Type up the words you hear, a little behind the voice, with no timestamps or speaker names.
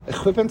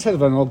CHWIBAN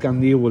TERFYNOL gan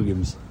Neil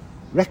Williams.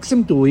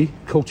 Wrecsam 2,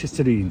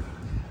 Colchester 1.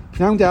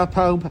 Pnawn da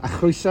pawb a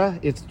chroeso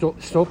i'r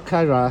stop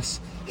cael ras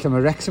lle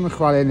mae Wrecsam yn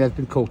chwarae yn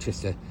erbyn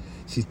Colchester,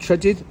 sydd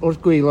trydydd o'r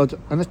gwaelod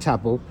yn y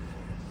tabl.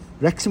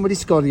 Wrecsam wedi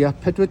sgorio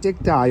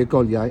 42 o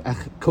goliau a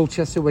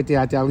Colchester wedi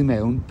adael i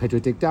mewn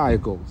 42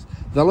 o gols.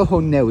 Fel o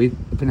hwn newid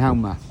y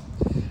prynhawn yma.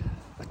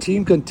 Y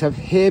tîm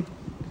gyntaf heb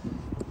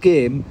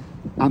gêm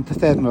am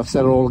pythefnos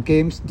ar ôl y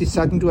gêms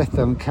disad yn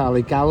diwethaf yn cael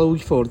ei galw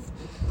i ffwrdd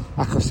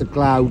achos y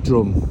glaw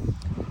drwm.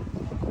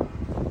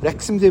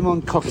 Wrecsam ddim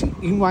ond colli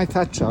unwaith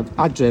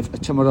adref y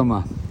tymor yma,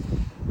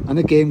 yn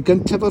y gêm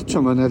gyntaf o'r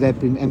tymor yn yr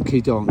Erbyn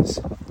MK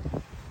Dons.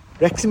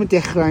 Wrecsam yn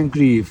dechrau'n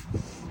gryf,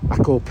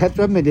 ac o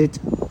 4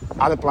 munud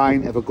ar y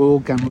blaen efo gol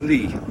gan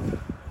Lee.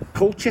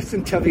 Colchester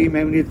yn tyfu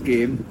mewn i'r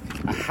gêm,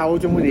 a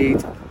Howard yn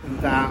wneud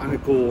yn dda yn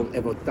y gol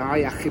efo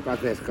 2 achub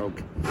ardderchog.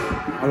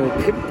 Ar ôl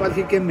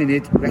 50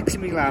 munud,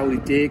 Wrecsam i lawr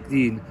i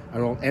 10-1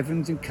 ar ôl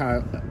Evans yn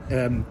cael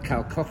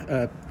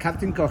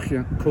cardyn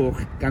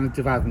coch gan y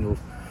dyfarnwr.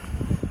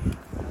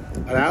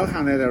 Ar ail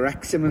hanner, y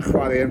Wrecsam yn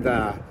chwarae yn dda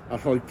a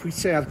rhoi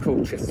pwysau ar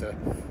Colchester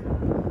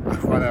a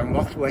chwarae yn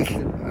lot well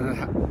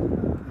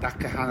yn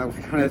dac y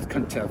hanner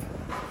cyntaf.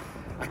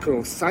 Ac ar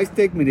ôl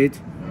 70 munud,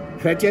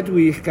 crediad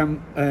wych gan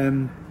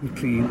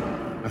McLean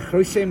a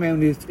chroesau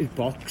mewn i'r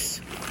bocs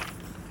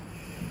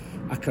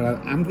ac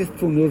ar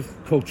amddiffwnwr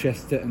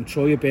Colchester yn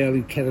troi y bel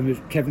i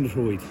cefn y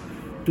rhwyd.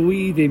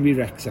 2-0 i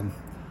Wrecsam.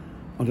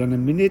 Ond yn y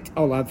munud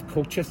olaf,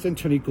 Colchester yn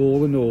tynnu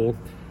gol yn ôl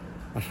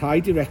a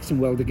rhaid i Wrecsam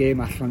weld y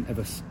gêm allan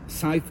efo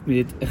 7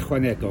 munud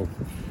ychwanegol.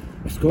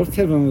 Y sgôr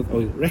terfynol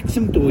oedd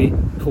Wrecsam 2,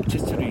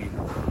 Colchester 1.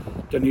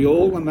 Dyna ni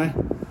ôl yma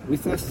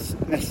wythnos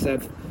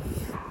nesaf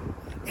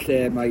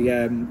lle mae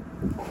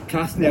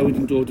cas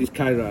newid yn dod i'r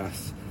cael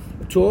ras.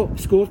 Y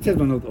sgôr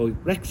terfynol oedd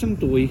Wrecsam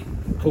 2,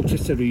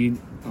 Colchester 1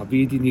 a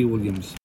fi di Neil Williams.